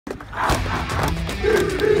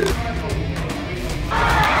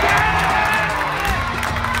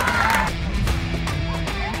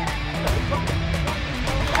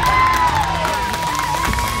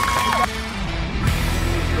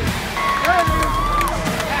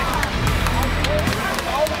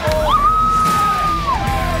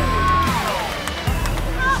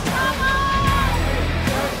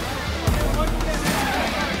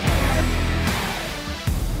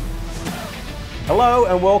Hello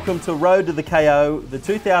and welcome to Road to the KO, the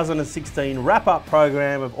 2016 wrap-up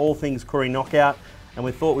program of all things Koori Knockout. And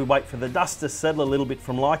we thought we'd wait for the dust to settle a little bit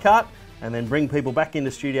from Leichhardt and then bring people back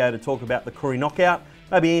into studio to talk about the Koori Knockout,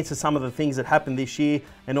 maybe answer some of the things that happened this year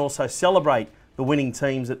and also celebrate the winning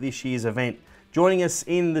teams at this year's event. Joining us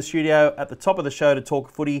in the studio at the top of the show to talk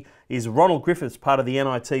footy is Ronald Griffiths, part of the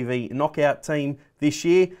NITV Knockout team this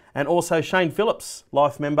year, and also Shane Phillips,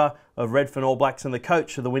 life member of Redfern All Blacks and the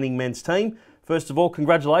coach of the winning men's team. First of all,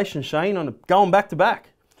 congratulations, Shane, on going back to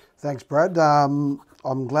back. Thanks, Brad. I'm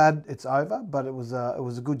glad it's over, but it was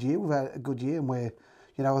a good year. We've had a good year, and we're,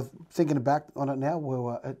 thinking back on it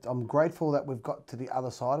now. I'm grateful that we've got to the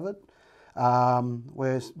other side of it.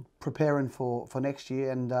 We're preparing for next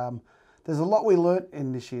year, and there's a lot we learnt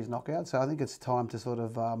in this year's knockout. So I think it's time to sort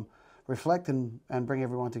of reflect and bring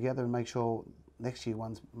everyone together and make sure next year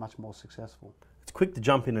one's much more successful. It's quick to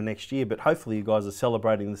jump into next year, but hopefully you guys are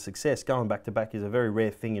celebrating the success. Going back to back is a very rare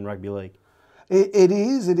thing in rugby league. It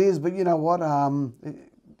is, but you know what?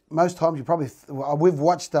 Most times you probably, we've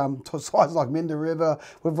watched sides like Minda River,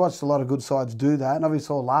 we've watched a lot of good sides do that, and obviously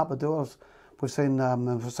saw Lapa do it. We've seen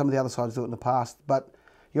some of the other sides do it in the past, but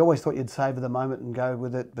you always thought you'd savour the moment and go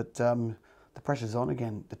with it, but the pressure's on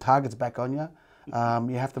again. The target's back on you.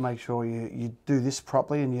 You have to make sure you do this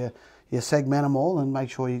properly and you segment them all and make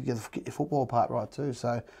sure you get your football part right too.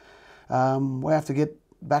 So we have to get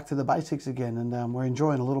back to the basics again, and we're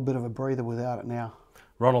enjoying a little bit of a breather without it now.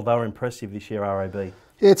 Ronald, they were impressive this year, RAB.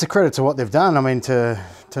 Yeah, it's a credit to what they've done. I mean, to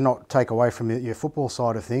not take away from your football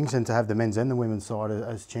side of things and to have the men's and the women's side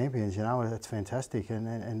as champions, it's fantastic.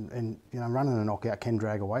 And running a knockout can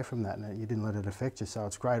drag away from that, and you didn't let it affect you. So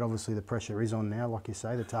it's great. Obviously, the pressure is on now, like you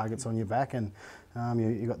say, the target's on your back, and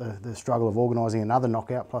you got the struggle of organising another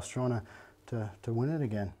knockout plus trying to win it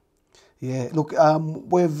again. Yeah, look,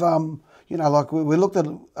 we've we looked at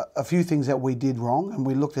a few things that we did wrong, and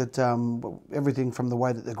we looked at everything from the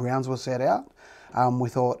way that the grounds were set out. We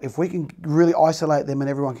thought if we can really isolate them and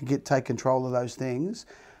everyone can take control of those things,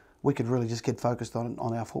 we could really just get focused on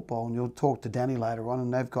our football. And you'll talk to Danny later on,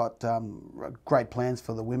 and they've got great plans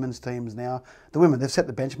for the women's teams now. The women, they've set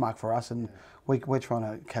the benchmark for us, and we're trying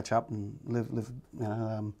to catch up and live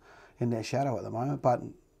in their shadow at the moment. But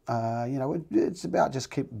it's about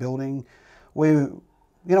just keep building.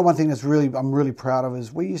 One thing I'm really proud of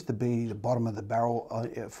is we used to be the bottom of the barrel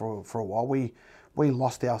for a while. We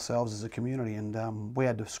lost ourselves as a community, and we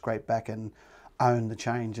had to scrape back and own the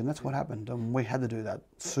change, and that's what happened. We had to do that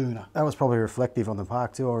sooner. That was probably reflective on the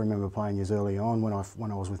park too. I remember playing years early on when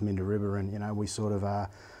I was with Minda River, and we sort of,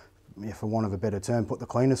 for want of a better term, put the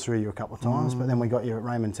cleaners through you a couple of times. But then we got you at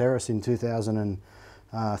Raymond Terrace in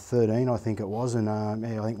 2013, I think it was, and I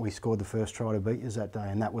think we scored the first try to beat us that day,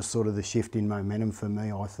 and that was sort of the shift in momentum for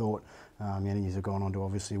me. I thought, you have gone on to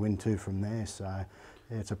obviously win 2 from there, so.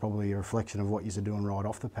 Yeah, it's probably a reflection of what you're doing right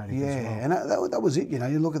off the paddock as well. And that was it.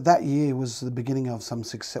 You look at that year was the beginning of some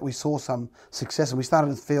success. We saw some success, and we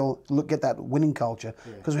started to get that winning culture,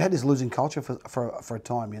 because we had this losing culture for a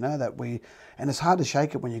time. And it's hard to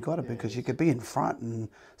shake it when you got it, because you could be in front and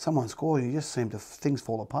someone scored, you just seem to things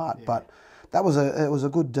fall apart. Yeah. But it was a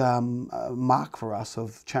good mark for us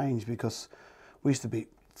of change, because we used to be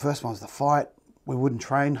first ones to fight. We wouldn't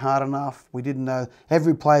train hard enough. We didn't know,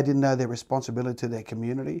 every player didn't know their responsibility to their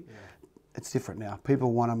community. Yeah. It's different now.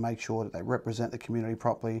 People want to make sure that they represent the community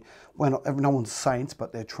properly. No one's saints,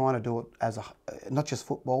 but they're trying to do it as not just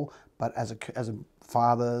football, but as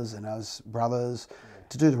fathers and as brothers,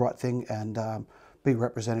 to do the right thing and be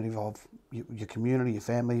representative of your community, your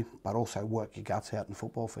family, but also work your guts out in the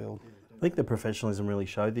football field. I think the professionalism really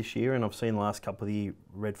showed this year, and I've seen the last couple of years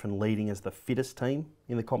Redfern leading as the fittest team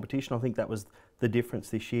in the competition. I think that was the difference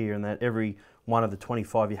this year, and that every one of the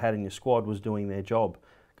 25 you had in your squad was doing their job,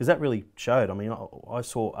 because that really showed. I mean, I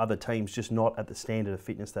saw other teams just not at the standard of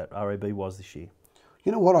fitness that RAB was this year.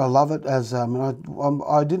 You know what, I love it as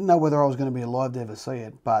I didn't know whether I was going to be alive to ever see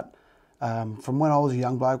it, but from when I was a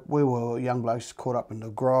young bloke, we were young blokes caught up in the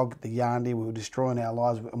grog, the yardy, we were destroying our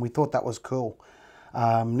lives, and we thought that was cool.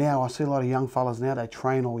 Now I see a lot of young fellas now, they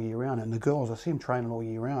train all year round, and the girls, I see them training all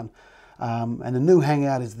year round. And the new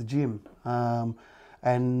hangout is the gym.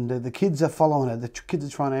 And the kids are following it. The kids are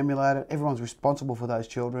trying to emulate it. Everyone's responsible for those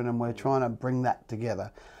children, and we're trying to bring that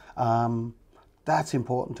together. That's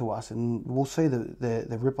important to us, and we'll see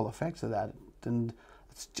the ripple effects of that. And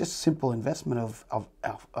it's just simple investment of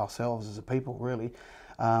ourselves as a people, really.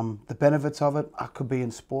 The benefits of it could be in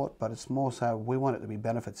sport, but it's more so we want it to be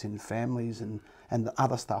benefits in families and the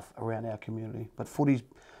other stuff around our community. But footy,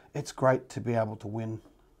 it's great to be able to win.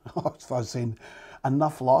 I've seen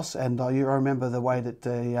enough loss, and I remember the way that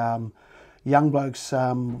the young blokes, they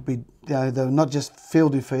were not just feel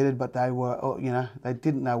defeated, but they were, they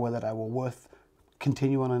didn't know whether they were worth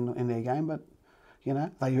continuing in their game. But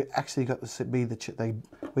they actually got to be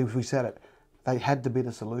we said it. They had to be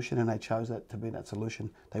the solution, and they chose that to be that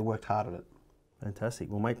solution. They worked hard at it.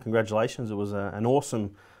 Fantastic. Well, mate, congratulations. It was an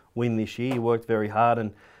awesome win this year. You worked very hard,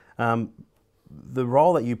 and the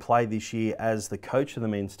role that you played this year as the coach of the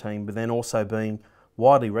men's team, but then also being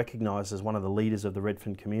widely recognised as one of the leaders of the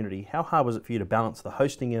Redfern community. How hard was it for you to balance the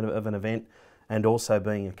hosting of an event and also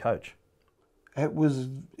being a coach? It was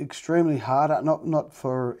extremely hard, not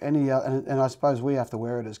for any other, and I suppose we have to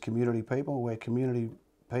wear it as community people. We're community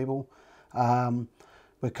people.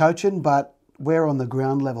 We're coaching, but we're on the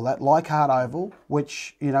ground level at Leichhardt Oval,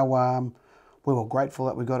 which, we were grateful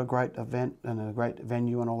that we got a great event and a great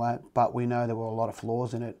venue and all that, but we know there were a lot of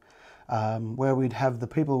flaws in it. Where we'd have the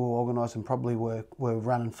people who were organised and probably were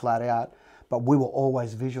running flat out, but we were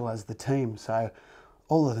always visual as the team. So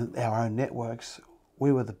all of our own networks,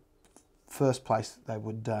 we were the first place they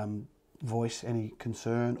would voice any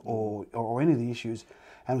concern or any of the issues,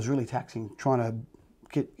 and it was really taxing trying to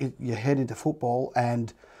get your head into football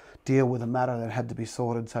and deal with a matter that had to be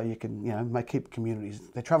sorted so you can keep communities.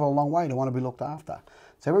 They travel a long way to want to be looked after.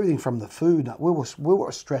 So everything from the food, we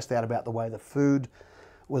were stressed out about the way the food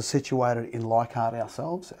was situated in Leichhardt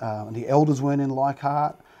ourselves. And the elders weren't in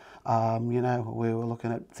Leichhardt. We were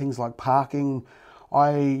looking at things like parking.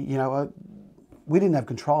 We didn't have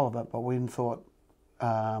control of it, but we thought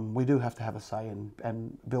we do have to have a say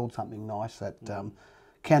and build something nice that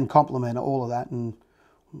can complement all of that. And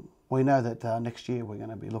we know that next year we're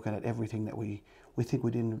going to be looking at everything that we think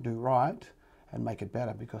we didn't do right and make it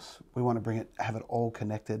better, because we want to have it all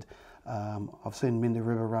connected. I've seen Minda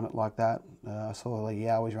River run it like that. I saw the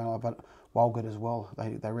Yowies run it like that, but Walgett as well.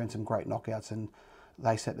 They ran some great knockouts and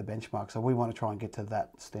they set the benchmark. So we want to try and get to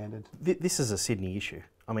that standard. This is a Sydney issue.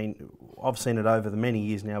 I mean, I've seen it over the many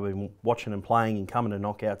years now. We've been watching and playing and coming to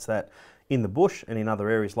knockouts that in the bush and in other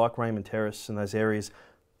areas like Raymond Terrace and those areas,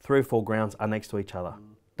 3 or 4 grounds are next to each other.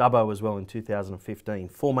 Dubbo as well in 2015,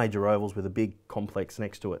 4 major ovals with a big complex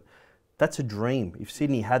next to it. That's a dream. If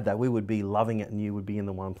Sydney had that, we would be loving it and you would be in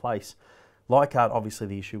the one place. Leichhardt, obviously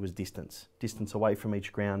the issue was distance. Distance away from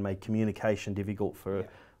each ground made communication difficult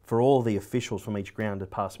for all the officials from each ground to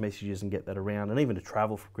pass messages and get that around, and even to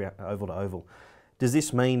travel from oval to oval. Does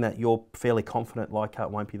this mean that you're fairly confident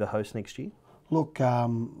Leichhardt won't be the host next year? Look,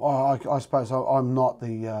 I suppose I'm not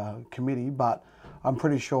the committee, but I'm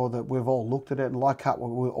pretty sure that we've all looked at it, and Leichhardt,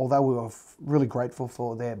 although we were really grateful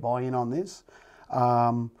for their buy-in on this,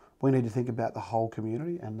 we need to think about the whole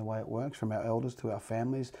community and the way it works, from our elders to our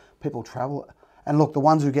families. People travel, and look, the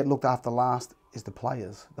ones who get looked after last is the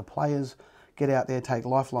players. The players get out there, take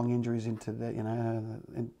lifelong injuries into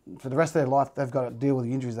for the rest of their life, they've got to deal with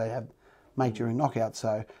the injuries they have made during knockouts.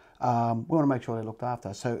 So we want to make sure they're looked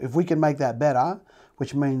after. So if we can make that better,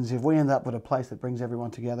 which means if we end up with a place that brings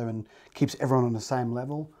everyone together and keeps everyone on the same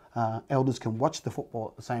level, elders can watch the football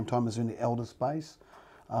at the same time as in the elder space,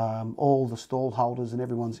 all the stall holders and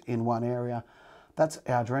everyone's in one area. That's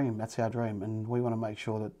our dream. That's our dream, and we want to make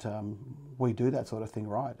sure that we do that sort of thing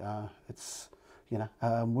right. We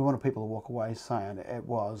want people to walk away saying it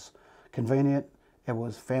was convenient, it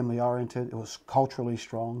was family oriented, it was culturally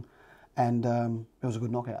strong, and it was a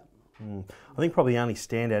good knockout. I think probably the only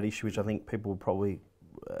standout issue, which I think people would probably,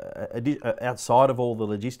 outside of all the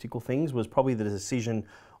logistical things, was probably the decision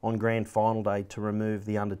on grand final day to remove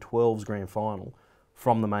the under-12s grand final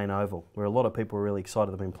from the main oval, where a lot of people were really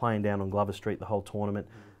excited. They've been playing down on Glover Street the whole tournament.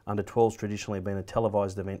 Under-12s traditionally have been a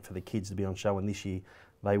televised event for the kids to be on show, and this year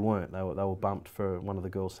they weren't. They were bumped for one of the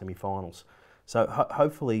girls' semi-finals. So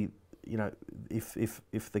hopefully,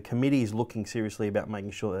 if the committee is looking seriously about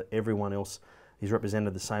making sure that everyone else is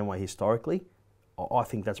represented the same way historically, I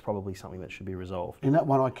think that's probably something that should be resolved. In that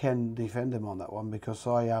one, I can defend him on that one, because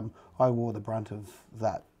I wore the brunt of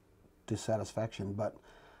that dissatisfaction, but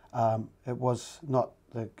it was not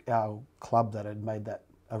our club that had made that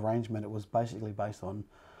arrangement. It was basically based on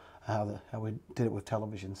how we did it with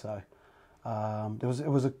television. So it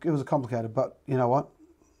was complicated, but you know what?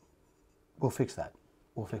 We'll fix that.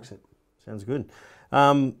 We'll fix it. Sounds good.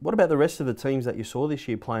 What about the rest of the teams that you saw this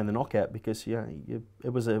year playing the knockout? Because it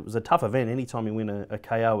was a tough event. Anytime you win a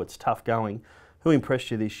KO, it's tough going. Who impressed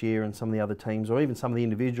you this year, and some of the other teams, or even some of the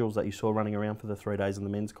individuals that you saw running around for the 3 days in the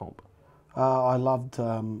men's comp? I loved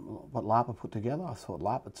what Lapa put together. I thought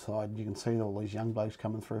Lapa's side, you can see all these young blokes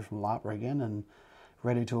coming through from Lapa again and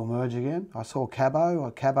ready to emerge again. I saw Cabo.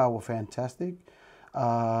 Cabo were fantastic.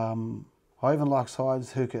 I even like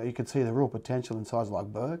sides who you could see the real potential in sides like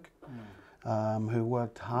Burke, who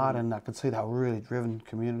worked hard, and I could see they were really driven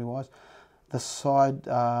community-wise. The side,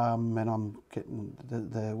 and I'm getting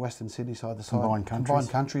the Western Sydney side, the side, combined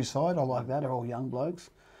country side, I like that. They're all young blokes.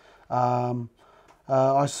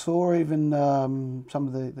 I saw even some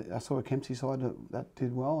of I saw a Kempsey side that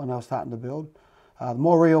did well, and they were starting to build.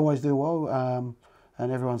 Moree always do well,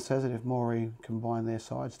 and everyone says that if Moree combine their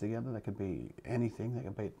sides together, they could be anything. They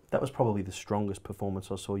could beat. That was probably the strongest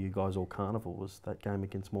performance I saw you guys all carnival, was that game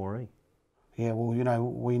against Moree. Yeah, well,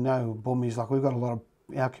 we know Bummies, like we've got a lot of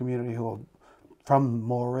our community who are from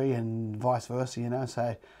Moree and vice versa,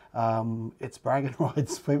 so it's bragging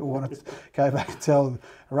rights. People want to go back and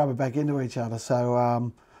rub it back into each other.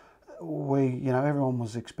 So everyone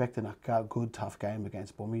was expecting a good, tough game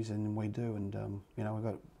against Bummies, and we do, and we've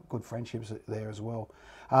got good friendships there as well.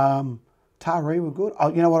 Taree were good.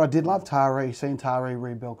 You know what I did love? Seeing Taree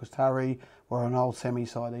rebuild, because Taree were an old semi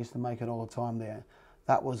side. They used to make it all the time there.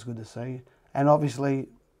 That was good to see. And obviously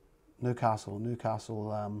Newcastle.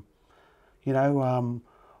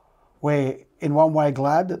 We're in one way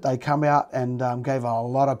glad that they come out and gave a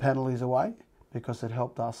lot of penalties away, because it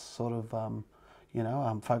helped us sort of,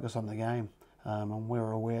 focus on the game. And we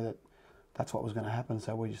were aware that that's what was going to happen.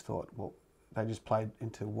 So we just thought, well, they just played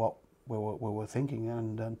into what we were thinking.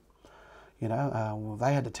 And,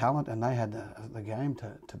 they had the talent and they had the game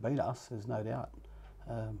to beat us, there's no doubt.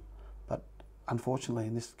 But unfortunately,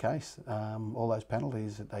 in this case, all those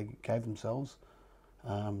penalties that they gave themselves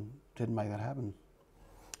didn't make that happen.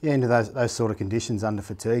 Yeah, into those sort of conditions under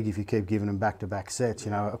fatigue, if you keep giving them back-to-back sets,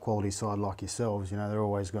 a quality side like yourselves, they're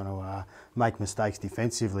always going to make mistakes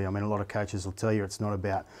defensively. I mean, a lot of coaches will tell you it's not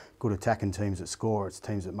about good attacking teams that score, it's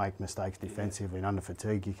teams that make mistakes defensively. And under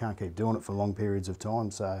fatigue, you can't keep doing it for long periods of time.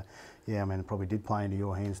 So, yeah, I mean, it probably did play into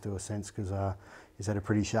your hands to a sense, because you had a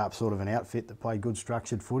pretty sharp sort of an outfit that played good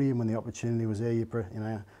structured footy, and when the opportunity was there,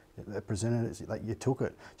 that presented it, like you took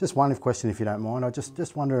it. Just one question, if you don't mind. I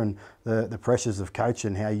just wondering the pressures of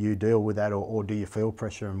coaching, how you deal with that, or do you feel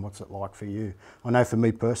pressure, and what's it like for you? I know for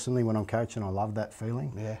me personally, when I'm coaching, I love that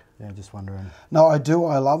feeling. Yeah, just wondering. No, I do.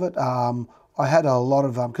 I love it. I had a lot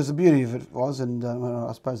of because the beauty of it was, and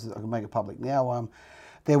I suppose I can make it public now.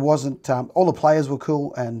 There wasn't all the players were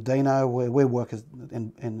cool, and Dino, we work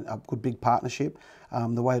in a good big partnership.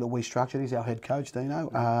 The way that we structured, he's our head coach,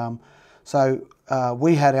 Dino. So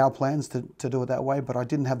we had our plans to do it that way, but I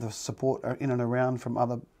didn't have the support in and around from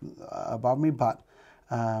other above me. But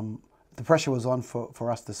the pressure was on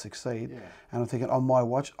for us to succeed. Yeah. And I'm thinking, on my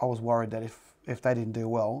watch, I was worried that if they didn't do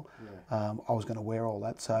well, I was going to wear all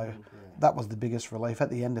that. So that was the biggest relief.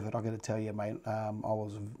 At the end of it, I've got to tell you, mate, I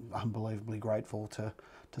was unbelievably grateful to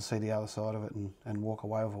see the other side of it and walk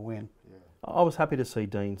away with a win. Yeah. I was happy to see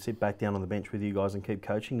Dean sit back down on the bench with you guys and keep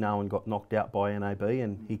coaching. No one got knocked out by NAB,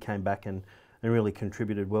 and he came back and really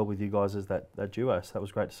contributed well with you guys as that duo. So that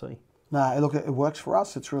was great to see. No, look, it works for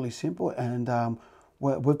us. It's really simple, and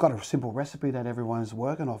we've got a simple recipe that everyone's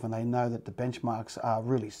working off, and they know that the benchmarks are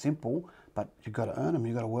really simple, but you've got to earn them.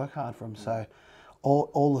 You've got to work hard for them. So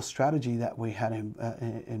all the strategy that we had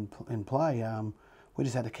in play, we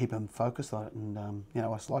just had to keep them focused on it, and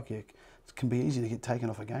it's like it can be easy to get taken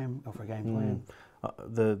off a game plan.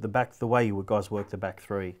 The way you guys worked the back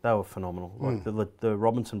three, they were phenomenal. Like the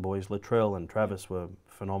Robinson boys, Latrell and Travis were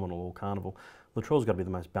phenomenal all carnival. Latrell's got to be the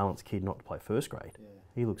most balanced kid not to play first grade. Yeah.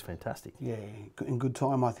 He looks fantastic. Yeah, in good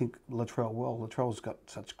time, I think Latrell will. Latrell's got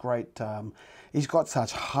such great, he's got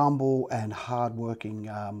such humble and hard-working,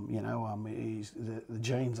 he's the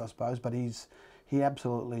genes, I suppose, but he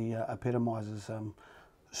absolutely epitomises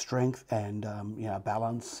strength and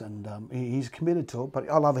balance, and he's committed to it. But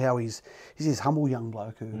I love how he's this humble young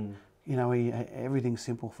bloke who, everything's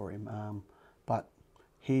simple for him. But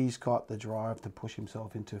he's got the drive to push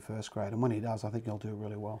himself into first grade, and when he does, I think he'll do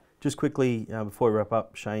really well. Just quickly, before we wrap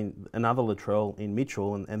up, Shane, another Latrell in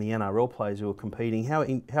Mitchell and the NRL players who are competing, how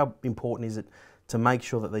important is it to make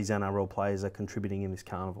sure that these NRL players are contributing in this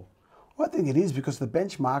carnival? Well, I think it is, because the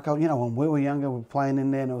benchmark, when we were younger, we were playing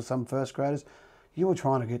in there and there was some first graders, you were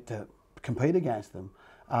trying to get to compete against them.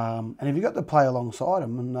 And if you got to play alongside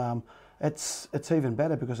them, and it's even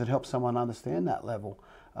better, because it helps someone understand that level.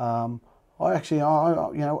 You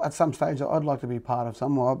know, at some stage, I'd like to be part of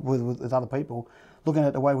some with other people, looking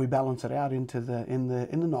at the way we balance it out into in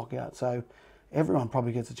the knockout. So everyone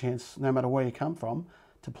probably gets a chance, no matter where you come from,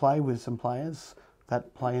 to play with some players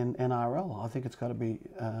that play in NRL. I think it's got to be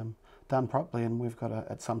done properly, and we've got to,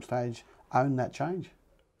 at some stage, own that change.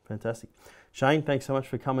 Fantastic. Shane, thanks so much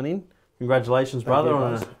for coming in. Congratulations, brother,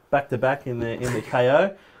 on a back-to-back in the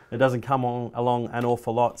KO. It doesn't come along an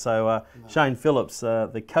awful lot. So no. Shane Phillips,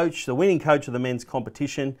 the coach, the winning coach of the men's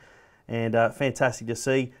competition, and fantastic to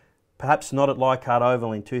see. Perhaps not at Leichhardt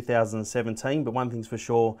Oval in 2017, but one thing's for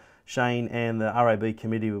sure, Shane and the RAB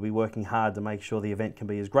committee will be working hard to make sure the event can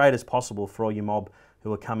be as great as possible for all your mob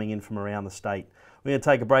who are coming in from around the state. We're going to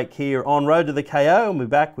take a break here on Road to the KO, and we'll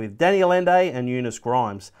be back with Danny Allende and Eunice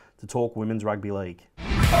Grimes to talk Women's Rugby League.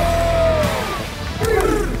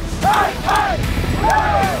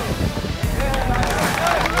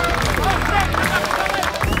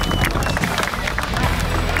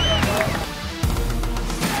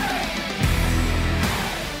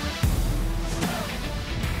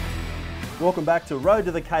 Welcome back to Road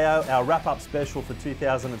to the KO, our wrap-up special for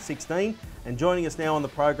 2016. And joining us now on the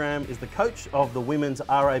program is the coach of the women's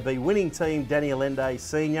RAB winning team, Danny Allende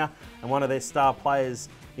Senior, and one of their star players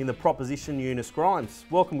in the proposition, Eunice Grimes.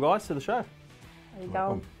 Welcome, guys, to the show. How you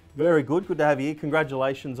going? Very good. Good to have you here.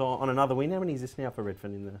 Congratulations on another win. How many is this now for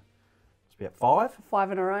Redfern? It's about 5?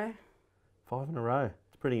 5 in a row. 5 in a row.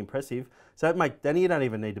 It's pretty impressive. So, mate, Danny, you don't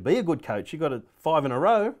even need to be a good coach. You got it 5 in a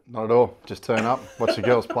row. Not at all. Just turn up, watch the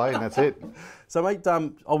girls play, and that's it. So, mate, I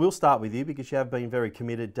will start with you because you have been very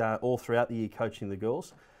committed all throughout the year coaching the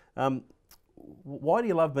girls. Why do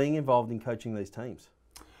you love being involved in coaching these teams?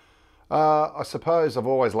 I suppose I've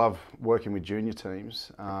always loved working with junior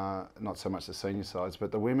teams, not so much the senior sides,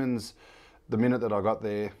 but the women's, the minute that I got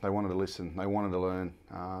there, they wanted to listen, they wanted to learn,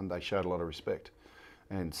 they showed a lot of respect.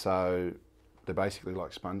 And so they're basically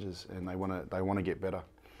like sponges, and they want to get better.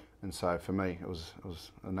 And so for me, it was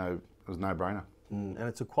a no-brainer. And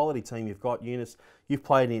it's a quality team you've got, Eunice. You've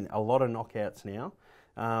played in a lot of knockouts now,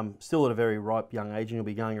 still at a very ripe young age, and you'll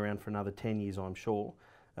be going around for another 10 years, I'm sure.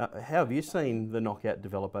 How have you seen the knockout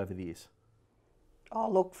develop over the years? Oh,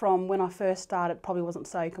 look, from when I first started, it probably wasn't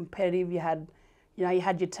so competitive. You had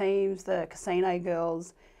your teams, the casino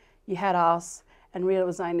girls, you had us, and really it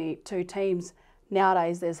was only 2 teams.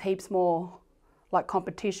 Nowadays, there's heaps more like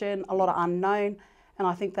competition, a lot of unknown, and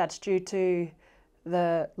I think that's due to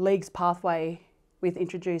the league's pathway with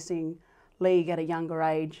introducing league at a younger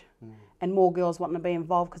age, and more girls wanting to be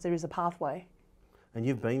involved because there is a pathway. And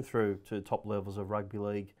you've been through to top levels of rugby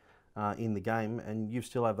league in the game, and you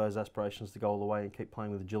still have those aspirations to go all the way and keep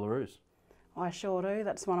playing with the Gillaroos. I sure do.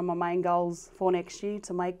 That's one of my main goals for next year,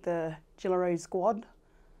 to make the Gillaroo squad.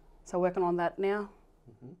 So working on that now.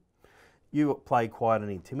 You play quite an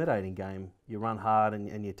intimidating game. You run hard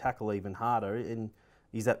and you tackle even harder. And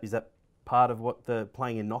is that part of what the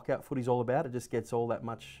playing in knockout footy is all about? It just gets all that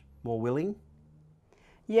much more willing?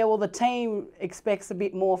 Yeah, well, the team expects a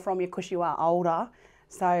bit more from you because you are older.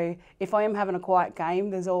 So if I am having a quiet game,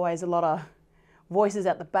 there's always a lot of voices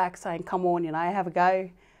at the back saying, come on, have a go.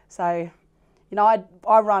 So,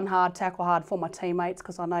 I run hard, tackle hard for my teammates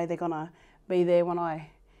because I know they're going to be there when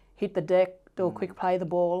I hit the deck, do a quick play the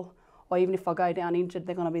ball, or even if I go down injured,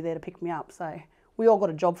 they're going to be there to pick me up. So we all got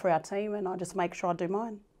a job for our team, and I just make sure I do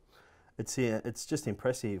mine. It's just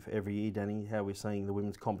impressive every year, Danny, how we're seeing the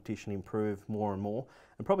women's competition improve more and more,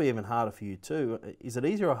 and probably even harder for you too. Is it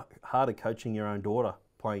easier or harder coaching your own daughter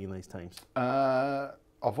playing in these teams? I've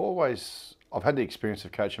had the experience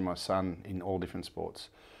of coaching my son in all different sports,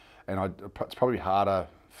 and it's probably harder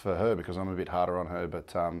for her because I'm a bit harder on her,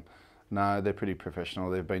 but no, they're pretty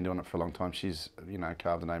professional. They've been doing it for a long time. She's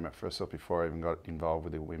carved a name up for herself before I even got involved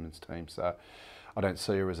with the women's team. So I don't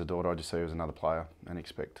see her as a daughter, I just see her as another player and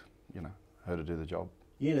expect her to do the job.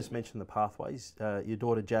 Eunice mentioned the pathways. Your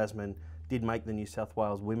daughter Jasmine did make the New South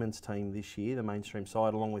Wales women's team this year, the mainstream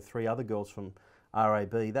side, along with 3 other girls from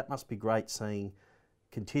RAB. That must be great seeing,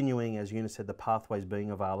 continuing, as Eunice said, the pathways being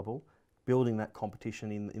available, building that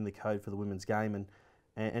competition in the code for the women's game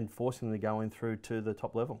and forcing them to go in through to the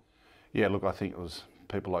top level. Yeah, look, I think it was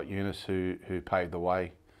people like Eunice who paved the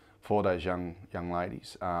way for those young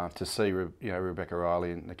ladies. To see Rebecca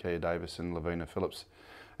Riley and Nakia Davis and Lavina Phillips,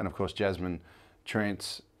 and of course Jasmine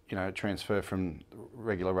transfer from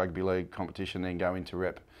regular rugby league competition, then go into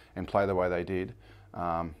rep and play the way they did.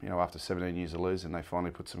 After 17 years of losing, they finally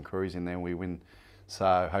put some Kooris in there and we win.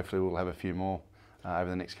 So hopefully we'll have a few more over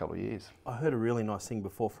the next couple of years. I heard a really nice thing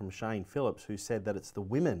before from Shane Phillips, who said that it's the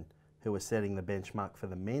women who are setting the benchmark for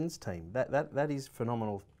the men's team. That is a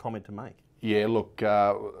phenomenal comment to make. Yeah, look,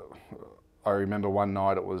 I remember one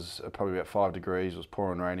night it was probably about 5 degrees, it was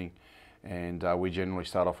pouring raining, and we generally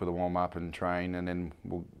start off with a warm-up and train, and then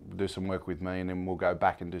we'll do some work with me, and then we'll go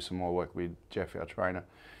back and do some more work with Jeff, our trainer.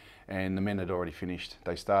 And the men had already finished.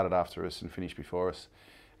 They started after us and finished before us.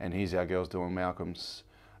 And here's our girls doing Malcolm's.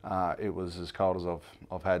 It was as cold as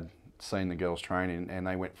I've seen the girls training, and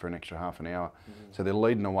they went for an extra half an hour. So they're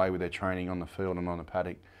leading the way with their training on the field and on the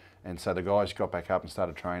paddock. And so the guys got back up and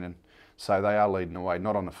started training. So they are leading the way,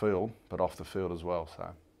 not on the field, but off the field as well. So,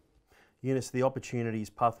 Eunice, the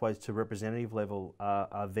opportunities, pathways to representative level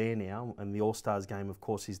are there now, and the All-Stars game, of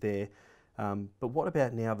course, is there. But what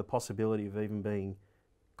about now the possibility of even being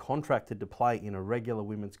contracted to play in a regular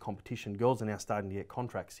women's competition? Girls are now starting to get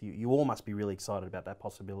contracts. You all must be really excited about that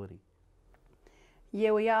possibility.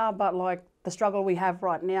 Yeah, we are, but like the struggle we have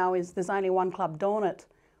right now is there's only one club doing it.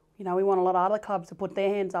 You know, we want a lot of other clubs to put their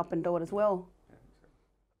hands up and do it as well.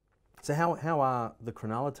 So how are the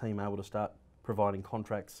Cronulla team able to start providing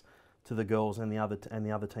contracts to the girls and the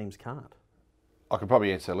other teams can't? I could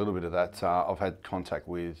probably answer a little bit of that. I've had contact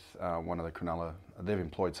with one of the Cronulla. They've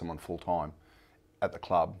employed someone full-time at the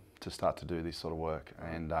club to start to do this sort of work,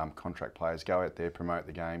 and contract players go out there, promote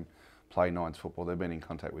the game, play nines football. They've been in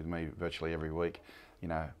contact with me virtually every week, you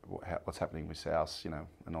know, what's happening with South, you know,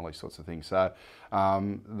 and all these sorts of things. So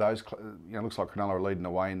those, you know, looks like Cronulla are leading the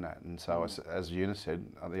way in that, and so as Eunice said,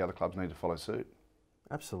 the other clubs need to follow suit.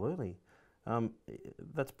 Absolutely.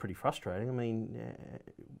 That's pretty frustrating. I mean,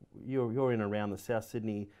 you're in around the South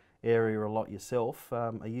Sydney area a lot yourself.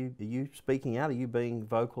 Are you speaking out? Are you being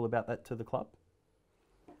vocal about that to the club?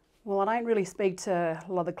 Well, I don't really speak to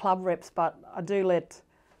a lot of the club reps, but I do let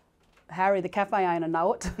Harry, the cafe owner,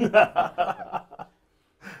 know it.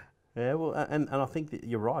 Yeah, well, and I think that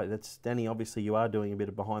you're right. That's Danny. Obviously, you are doing a bit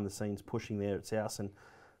of behind the scenes pushing there at South, and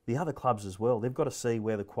the other clubs as well. They've got to see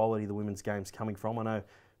where the quality of the women's game's coming from. I know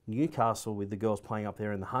Newcastle, with the girls playing up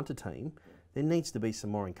there in the Hunter team, there needs to be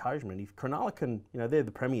some more encouragement. If Cronulla can, you know, they're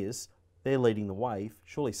the premiers, they're leading the way.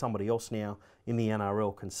 Surely somebody else now in the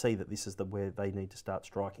NRL can see that this is where they need to start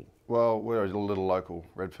striking. Well, we're a little local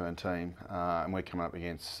Redfern team, and we're coming up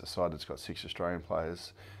against a side that's got 6 Australian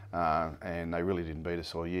players, and they really didn't beat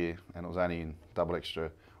us all year, and it was only in double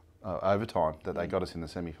extra overtime that they got us in the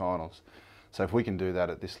semi-finals. So if we can do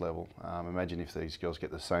that at this level, imagine if these girls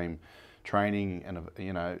get the same training and,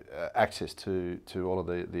 you know, access to all of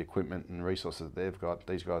the equipment and resources that they've got.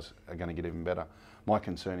 These guys are going to get even better. My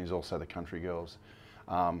concern is also the country girls.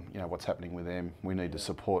 You know, what's happening with them. We need to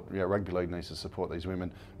support, you know, rugby league needs to support these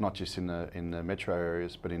women, not just in the metro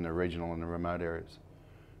areas, but in the regional and the remote areas,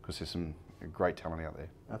 because there's some great talent out there.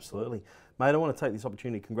 Absolutely. Mate, I want to take this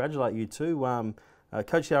opportunity to congratulate you too.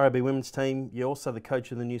 Coach the RAB women's team, you're also the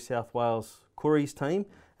coach of the New South Wales Koori's team,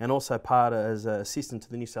 and also part as an assistant to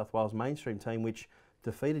the New South Wales mainstream team, which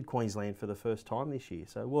defeated Queensland for the first time this year.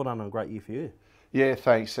 So well done on a great year for you. Yeah,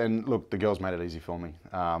 thanks. And look, the girls made it easy for me.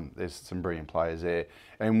 There's some brilliant players there,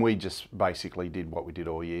 and we just basically did what we did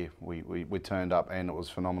all year. We turned up, and it was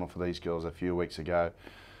phenomenal for these girls a few weeks ago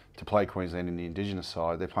to play Queensland in the Indigenous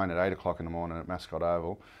side. They're playing at 8 o'clock in the morning at Mascot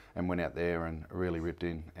Oval, and went out there and really ripped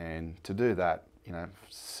in. And to do that, you know,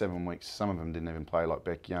 7 weeks, some of them didn't even play, like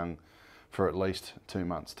Beck Young, for at least 2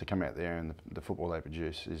 months. To come out there and the football they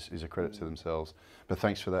produce is a credit to themselves. But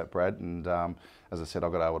thanks for that, Brad. And as I said, I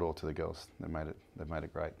got over it all to the girls. They've made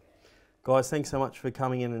it great. Guys, thanks so much for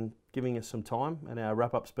coming in and giving us some time at our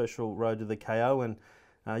wrap-up special Road to the KO. And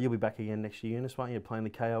you'll be back again next year, Eunice, won't you, playing the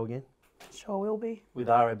KO again? Sure will be. With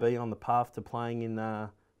RAB on the path to playing in the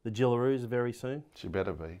Gillaroos very soon. She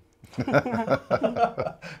better be.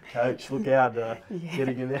 Coach, look out,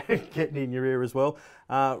 getting in there, getting in your ear as well.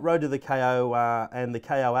 Road to the KO, and the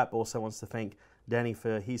KO app also wants to thank Danny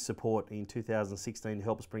for his support in 2016 to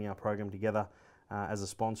help us bring our program together as a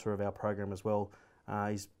sponsor of our program as well.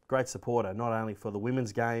 He's a great supporter, not only for the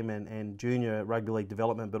women's game and junior rugby league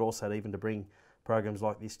development, but also even to bring programs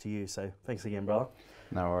like this to you. So thanks again, brother.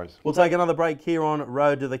 No worries. We'll take another break here on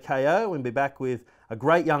Road to the KO and be back with a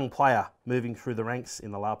great young player moving through the ranks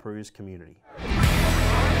in the La Perouse community.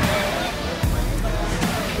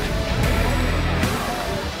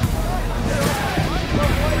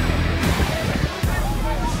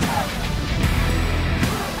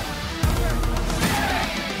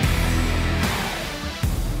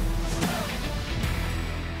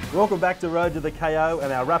 Welcome back to Road to the KO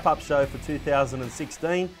and our wrap-up show for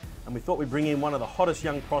 2016. And we thought we'd bring in one of the hottest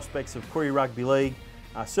young prospects of Koori Rugby League,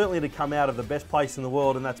 certainly to come out of the best place in the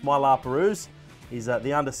world, and that's my La Perouse. He's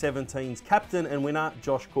the under-17s captain and winner,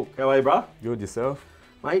 Josh Cook. How are you, bro? Good, yourself?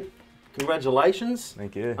 Mate, congratulations.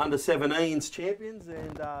 Thank you. Under-17s champions,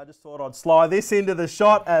 and just thought I'd slide this into the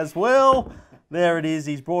shot as well. There it is.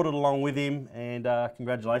 He's brought it along with him, and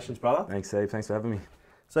congratulations, brother. Thanks, Steve. Thanks for having me.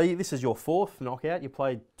 So this is your 4th knockout. You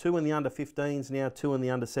played 2 in the under-15s, now 2 in the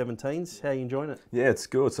under-17s. How are you enjoying it? Yeah, it's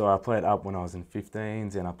good. So I played up when I was in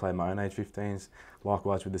 15s, and I played my own age 15s,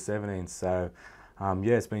 likewise with the 17s. So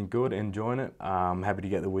yeah, it's been good, enjoying it. I'm happy to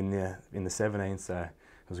get the win there in the 17s, so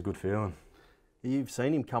it was a good feeling. You've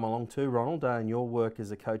seen him come along too, Ronald, in your work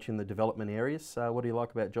as a coach in the development areas. What do you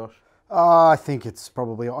like about Josh? I think it's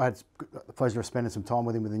probably, I had the pleasure of spending some time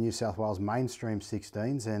with him with the New South Wales mainstream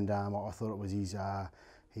 16s, and I thought it was his,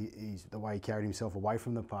 the way he carried himself away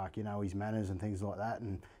from the park, you know, his manners and things like that,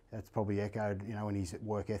 and that's probably echoed, you know, in his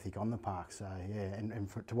work ethic on the park. So yeah, and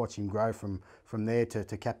to watch him grow from there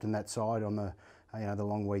to captain that side on the, you know, the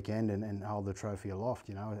long weekend and hold the trophy aloft,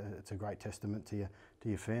 you know, it's a great testament to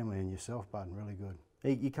your family and yourself, bud, really good.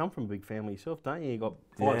 You come from a big family yourself, don't you? You got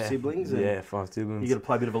 5 siblings. And yeah, 5 siblings. You got to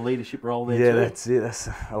play a bit of a leadership role there yeah, too. That's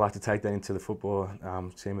it. I like to take that into the football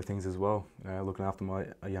scheme of things as well. Looking after my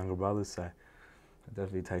younger brothers, so it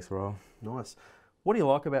definitely takes a role. Nice. What do you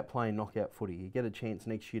like about playing knockout footy? You get a chance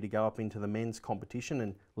next year to go up into the men's competition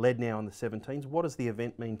and led now in the 17s. What does the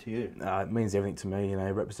event mean to you? It means everything to me. You know,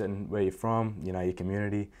 representing where you're from, you know, your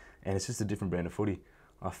community, and it's just a different brand of footy.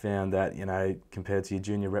 I found that, you know, compared to your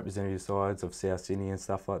junior representative sides of South Sydney and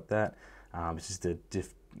stuff like that, it's just a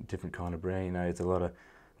different kind of brand. You know, it's a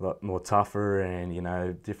lot more tougher and, you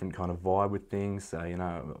know, different kind of vibe with things. So, you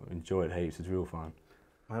know, I enjoy it heaps. It's real fun.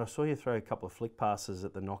 Mate, I saw you throw a couple of flick passes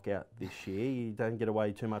at the knockout this year. You don't get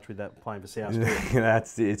away too much with that playing for South. Do you? You know,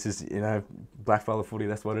 it's just, you know, blackfella footy.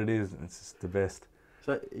 That's what it is. It's just the best.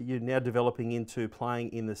 So you're now developing into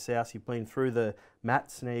playing in the South. You've been through the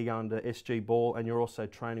mats, now you're going to SG Ball, and you're also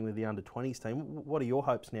training with the under-20s team. What are your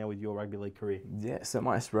hopes now with your rugby league career? Yeah, so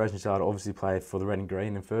my aspirations are to obviously play for the red and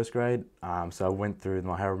green in first grade. So I went through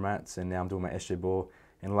my Harrow mats, and now I'm doing my SG Ball,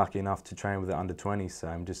 and lucky enough to train with the under-20s. So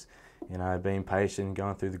I'm just, you know, being patient,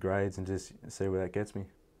 going through the grades, and just see where that gets me.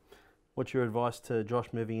 What's your advice to Josh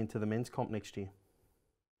moving into the men's comp next year?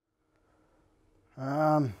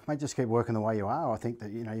 Mate, just keep working the way you are. I think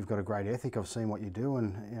that, you know, you've got a great ethic. I've seen what you do,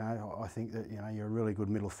 and, you know, I think that, you know, you're a really good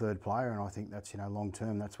middle third player, and I think that's, you know, long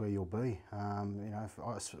term, that's where you'll be. You know,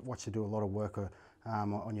 I watch you do a lot of work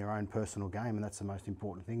on your own personal game, and that's the most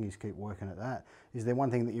important thing, is keep working at that. Is there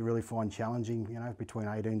one thing that you really find challenging, you know, between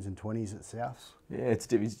 18s and 20s at Souths? Yeah,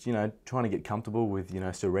 it's you know, trying to get comfortable with, you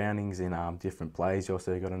know, surroundings in different plays. You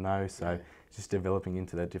also got to know, so just developing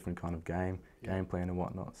into that different kind of game plan and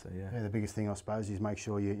whatnot. So yeah. The biggest thing I suppose is make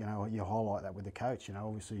sure you know you highlight that with the coach. You know,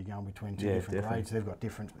 obviously you're going between two different grades. They've got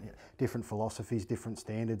different philosophies, different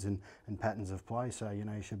standards and patterns of play. So you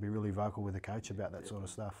know you should be really vocal with the coach about that sort of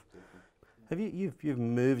stuff. Have you've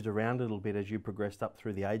moved around a little bit as you progressed up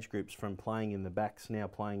through the age groups, from playing in the backs, now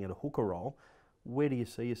playing at a hooker role. Where do you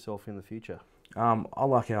see yourself in the future? I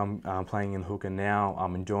like how I'm playing in hooker now.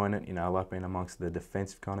 I'm enjoying it. You know, I like being amongst the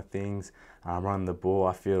defensive kind of things. Running the ball,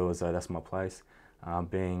 I feel as though that's my place.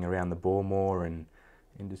 Being around the ball more and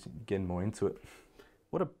just getting more into it.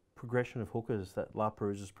 What a progression of hookers that La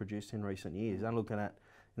Perouse has produced in recent years. I'm looking at,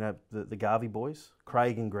 you know, the Garvey boys,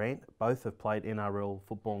 Craig and Grant, both have played NRL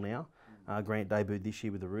football now. Grant debuted this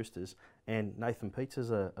year with the Roosters, and Nathan Peets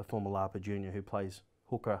is a former Lapa junior who plays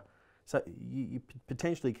hooker. So you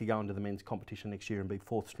potentially could go into the men's competition next year and be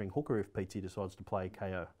 4th string hooker if Peetsy decides to play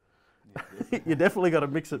KO. Yeah, you definitely got to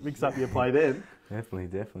mix up your play then.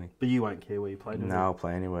 Definitely. But you won't care where you play, do you? No, I'll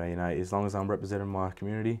play anywhere. You know, as long as I'm representing my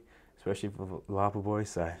community, especially for Lapa boys,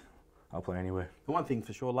 so I'll play anywhere. The one thing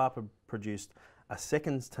for sure, Lapa produced a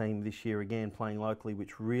seconds team this year again, playing locally,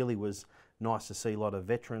 which really was nice to see. A lot of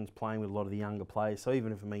veterans playing with a lot of the younger players. So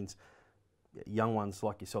even if it means young ones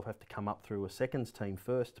like yourself have to come up through a seconds team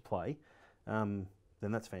first to play, then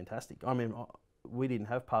that's fantastic. I mean, we didn't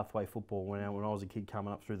have pathway football when I was a kid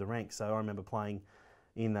coming up through the ranks, so I remember playing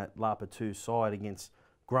in that Lapa 2 side against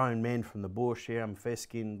grown men from the bush,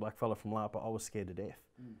 Feskin, blackfella from Lapa. I was scared to death.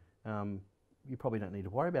 You probably don't need to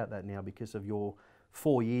worry about that now because of your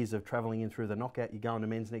 4 years of travelling in through the knockout. You're going to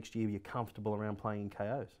men's next year, you're comfortable around playing in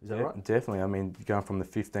KOs. Is that right? Definitely. I mean, going from the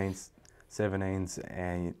 15s,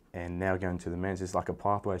 17s and now going to the men's is like a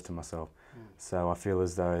pathway to myself. So I feel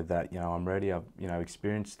as though that, you know, I'm ready. I've, you know,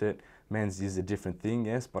 experienced it. Men's is a different thing,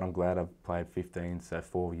 yes, but I'm glad I've played 15, so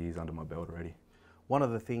 4 years under my belt already. One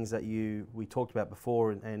of the things that we talked about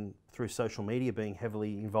before and through social media, being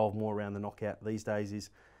heavily involved more around the knockout these days,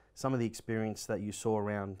 is some of the experience that you saw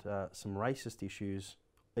around some racist issues,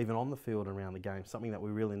 even on the field around the game, something that we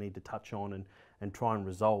really need to touch on and try and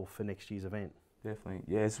resolve for next year's event. Definitely.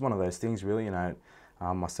 Yeah, it's one of those things really, you know,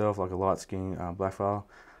 myself, like a light-skinned blackfella,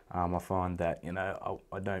 I find that, you know,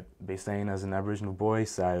 I don't be seen as an Aboriginal boy,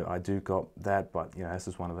 so I do got that, but, you know, this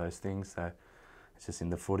is one of those things, so it's just in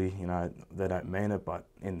the footy, you know, they don't mean it, but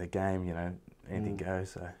in the game, you know, anything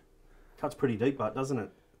goes, so. Cuts pretty deep, but doesn't it?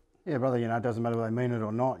 Yeah, brother, you know, it doesn't matter whether they mean it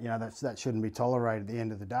or not, you know, that shouldn't be tolerated at the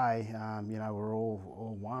end of the day. You know, we're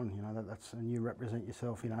all one, you know, and you represent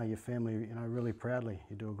yourself, you know, your family, you know, really proudly.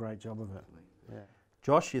 You do a great job of it. Yeah.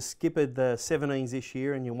 Josh, you skippered the 17s this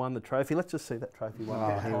year and you won the trophy. Let's just see that trophy one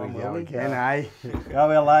more Here time, we go will we? again, eh? Go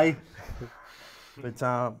LA. But,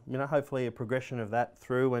 you know, hopefully a progression of that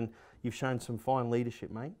through, and you've shown some fine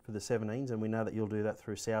leadership, mate, for the 17s, and we know that you'll do that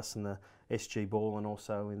through South and the SG ball and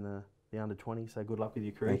also in the under 20, so good luck with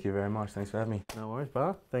your career. Thank you very much. Thanks for having me. No worries,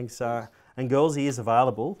 brother. Thanks. And girls, he is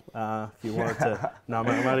available if you wanted to. No,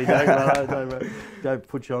 I'm only joking. Don't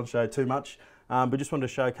put you on show too much. But just wanted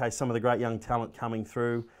to showcase some of the great young talent coming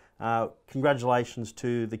through. Congratulations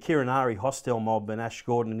to the Kirinari Hostel mob and Ash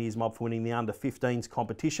Gordon and his mob for winning the under 15s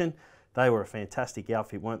competition. They were a fantastic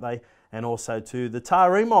outfit, weren't they? And also to the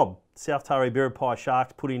Taree mob. South Taree Biripi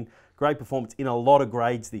Sharks put in great performance in a lot of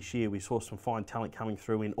grades this year. We saw some fine talent coming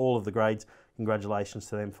through in all of the grades. Congratulations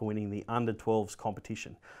to them for winning the under 12s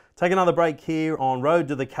competition. Take another break here on Road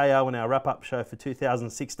to the KO in our wrap-up show for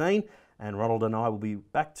 2016. And Ronald and I will be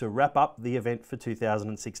back to wrap up the event for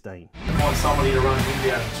 2016. Find somebody to run into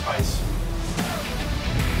the open space.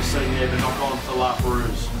 Just sitting there, but not going for La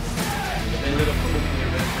Perouse. Then let them put it in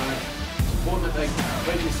their best. It's important that they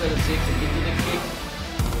keep the set of six and get to the kick.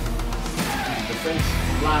 Defence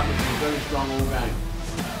line has been very strong all game.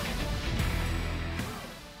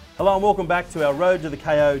 Hello and welcome back to our Road to the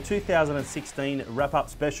KO 2016 wrap-up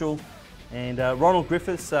special. And Ronald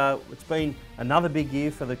Griffiths, it's been another big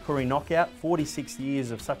year for the Koori Knockout, 46 years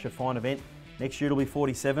of such a fine event. Next year it'll be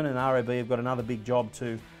 47 and RAB have got another big job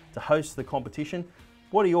to host the competition.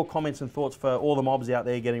 What are your comments and thoughts for all the mobs out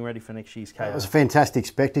there getting ready for next year's KO? It was a fantastic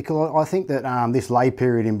spectacle. I think that this lay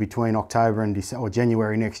period in between October and December, or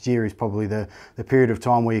January next year is probably the period of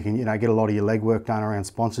time where you can, you know, get a lot of your legwork done around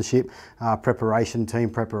sponsorship, preparation, team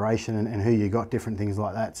preparation, and who you got, different things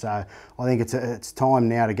like that. So I think it's time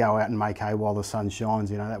now to go out and make hay while the sun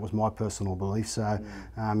shines. You know, that was my personal belief. So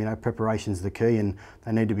you know, preparation's the key, and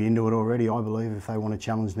they need to be into it already, I believe, if they want to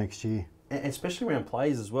challenge next year. And especially around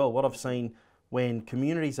plays as well. What I've seen, when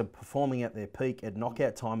communities are performing at their peak at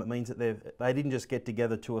knockout time, it means that they didn't just get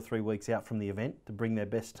together 2 or 3 weeks out from the event to bring their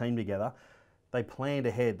best team together. They planned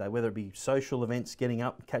ahead, whether it be social events, getting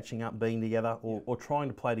up, catching up, being together, or trying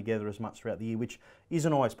to play together as much throughout the year, which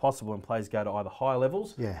isn't always possible when players go to either higher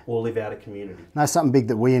levels or live out of community. No, something big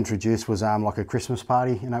that we introduced was like a Christmas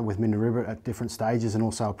party, you know, with Minda River at different stages, and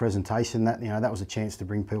also a presentation that, you know, that was a chance to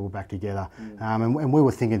bring people back together. And we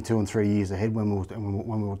were thinking 2 and 3 years ahead when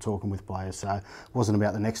we were talking with players. So it wasn't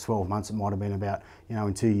about the next 12 months; it might have been about, you know,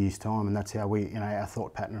 in 2 years' time, and that's how we, you know, our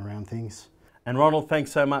thought pattern around things. And Ronald,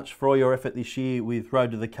 thanks so much for all your effort this year with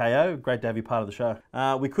Road to the KO. Great to have you part of the show.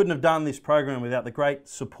 We couldn't have done this program without the great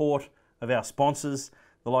support of our sponsors,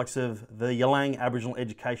 the likes of the Yalang Aboriginal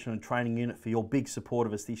Education and Training Unit for your big support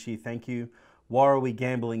of us this year. Thank you. Warrawee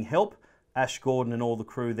Gambling Help, Ash Gordon and all the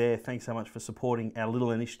crew there. Thanks so much for supporting our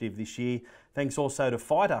little initiative this year. Thanks also to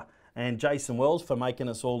Fighter and Jason Wells for making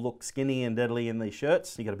us all look skinny and deadly in these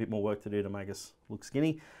shirts. You got a bit more work to do to make us look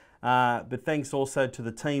skinny. But thanks also to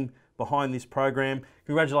the team behind this program.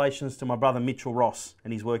 Congratulations to my brother Mitchell Ross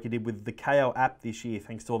and his work he did with the KO app this year.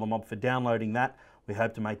 Thanks to all the mob for downloading that. We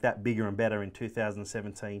hope to make that bigger and better in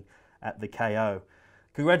 2017 at the KO.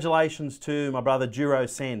 Congratulations to my brother Juro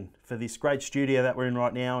Sen for this great studio that we're in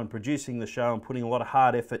right now and producing the show and putting a lot of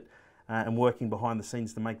hard effort and working behind the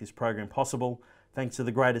scenes to make this program possible. Thanks to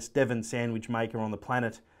the greatest Devon sandwich maker on the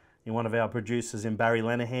planet in one of our producers in Barry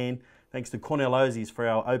Lenahan. Thanks to Cornel Ozies for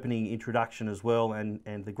our opening introduction as well and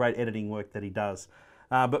the great editing work that he does.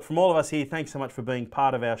 But from all of us here, thanks so much for being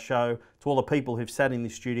part of our show. To all the people who've sat in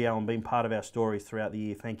this studio and been part of our stories throughout the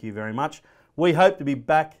year, thank you very much. We hope to be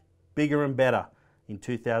back bigger and better in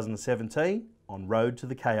 2017 on Road to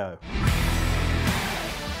the KO.